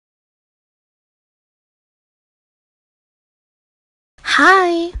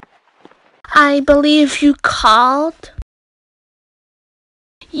Hi. I believe you called?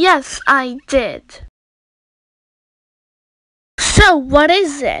 Yes, I did. So, what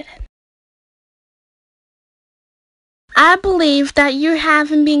is it? I believe that you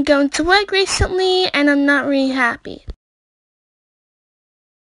haven't been going to work recently and I'm not really happy.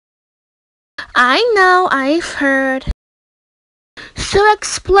 I know, I've heard. So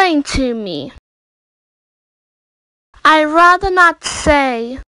explain to me. I'd rather not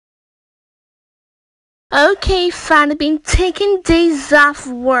say. Okay, fine, I've been taking days off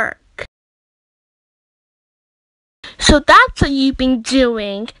work. So that's what you've been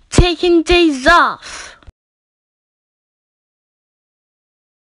doing, taking days off.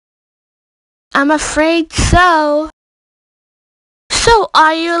 I'm afraid so. So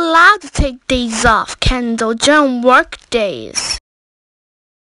are you allowed to take days off, Kendall, during work days?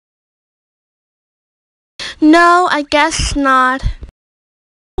 No, I guess not.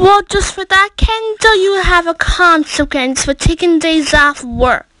 Well, just for that, Kendall, you have a consequence for taking days off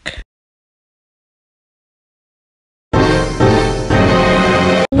work.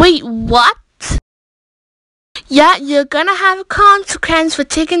 Wait, what? Yeah, you're gonna have a consequence for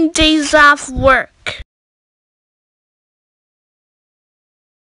taking days off work.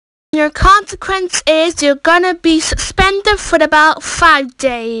 Your consequence is you're gonna be suspended for about 5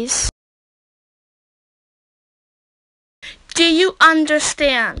 days. Do you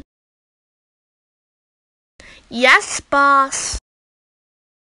understand? Yes, boss.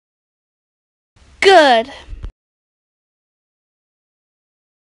 Good.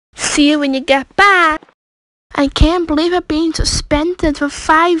 See you when you get back. I can't believe I'm being suspended for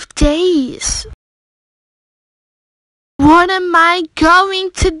 5 days. What am I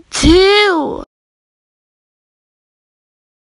going to do?